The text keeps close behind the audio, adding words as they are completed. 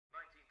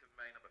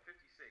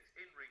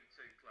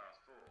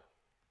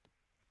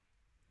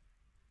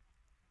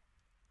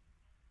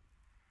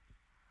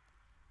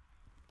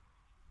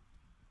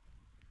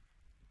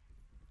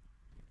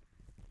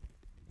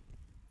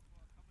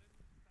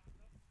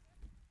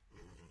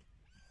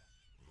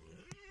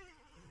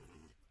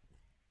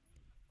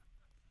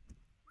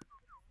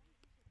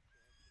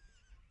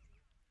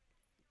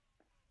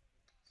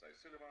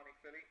Suleimani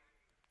filly,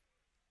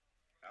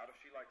 out of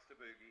She Likes to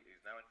Boogie,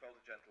 who's now in foal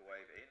to Gentle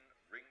Wave in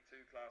ring 2,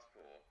 class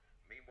 4.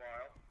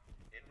 Meanwhile,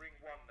 in ring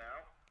 1 now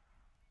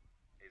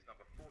is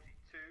number 42.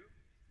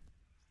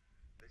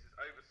 This is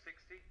over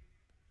 60.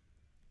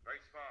 Very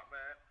smart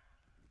mare.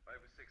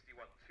 Over 60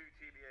 won 2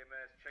 TBA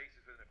mares,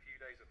 chases within a few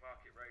days of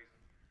market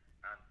raising.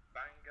 And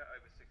Banger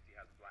over 60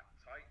 has black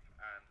type,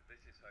 and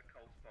this is her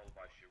colt foal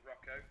by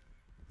Scirocco.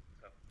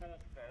 It's her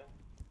 4th foal.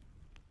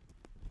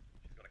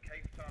 She's got a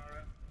Cape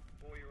Tara,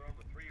 4-year-old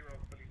with